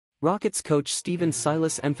Rockets coach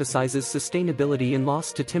Silas emphasizes sustainability in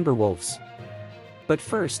loss to Timberwolves. But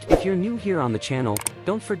first, if you're new here on the channel,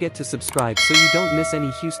 don't forget to subscribe so you don't miss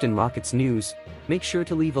any Houston Rockets news. Make sure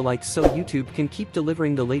to leave a like so YouTube can keep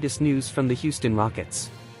delivering the latest news from the Houston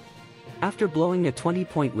Rockets. After blowing a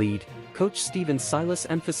 20-point lead, coach Silas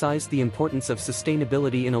emphasized the importance of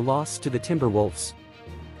sustainability in a loss to the Timberwolves.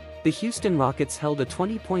 The Houston Rockets held a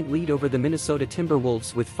 20-point lead over the Minnesota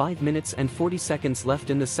Timberwolves with 5 minutes and 40 seconds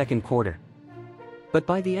left in the second quarter. But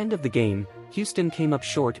by the end of the game, Houston came up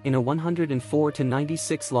short in a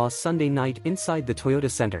 104-96 loss Sunday night inside the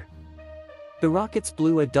Toyota Center. The Rockets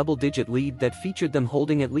blew a double-digit lead that featured them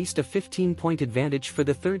holding at least a 15-point advantage for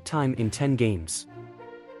the third time in 10 games.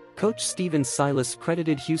 Coach Silas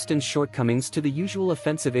credited Houston's shortcomings to the usual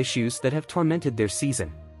offensive issues that have tormented their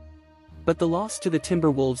season. But the loss to the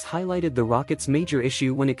Timberwolves highlighted the Rockets' major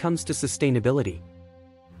issue when it comes to sustainability.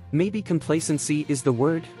 Maybe complacency is the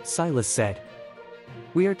word, Silas said.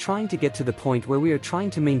 We are trying to get to the point where we are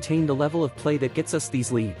trying to maintain the level of play that gets us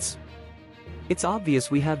these leads. It's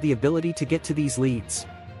obvious we have the ability to get to these leads.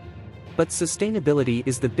 But sustainability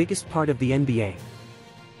is the biggest part of the NBA.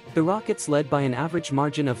 The Rockets led by an average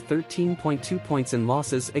margin of 13.2 points in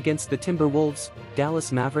losses against the Timberwolves,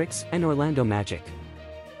 Dallas Mavericks, and Orlando Magic.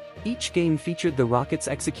 Each game featured the Rockets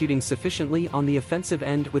executing sufficiently on the offensive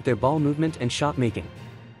end with their ball movement and shot making.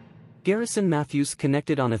 Garrison Matthews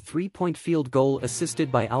connected on a 3-point field goal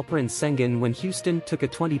assisted by Alperen Sengun when Houston took a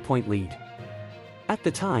 20-point lead. At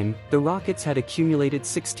the time, the Rockets had accumulated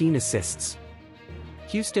 16 assists.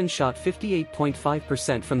 Houston shot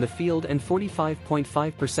 58.5% from the field and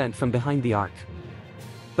 45.5% from behind the arc.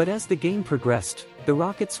 But as the game progressed, the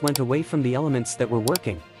Rockets went away from the elements that were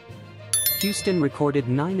working. Houston recorded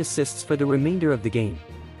 9 assists for the remainder of the game.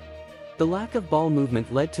 The lack of ball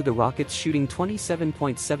movement led to the Rockets shooting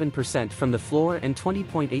 27.7% from the floor and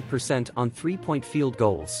 20.8% on 3-point field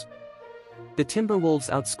goals. The Timberwolves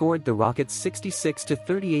outscored the Rockets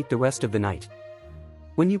 66-38 the rest of the night.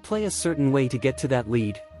 When you play a certain way to get to that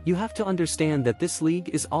lead, you have to understand that this league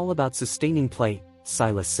is all about sustaining play,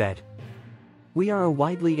 Silas said. We are a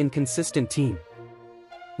widely inconsistent team.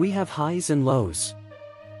 We have highs and lows.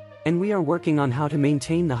 And we are working on how to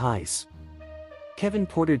maintain the highs. Kevin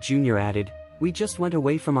Porter Jr. added, "We just went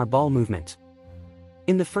away from our ball movement.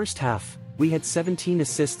 In the first half, we had 17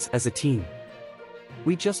 assists as a team.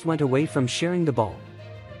 We just went away from sharing the ball."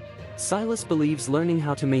 Silas believes learning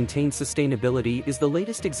how to maintain sustainability is the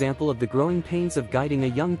latest example of the growing pains of guiding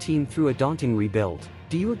a young team through a daunting rebuild.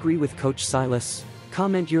 Do you agree with Coach Silas?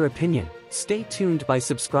 Comment your opinion. Stay tuned by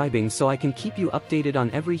subscribing so I can keep you updated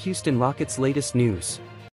on every Houston Rockets latest news.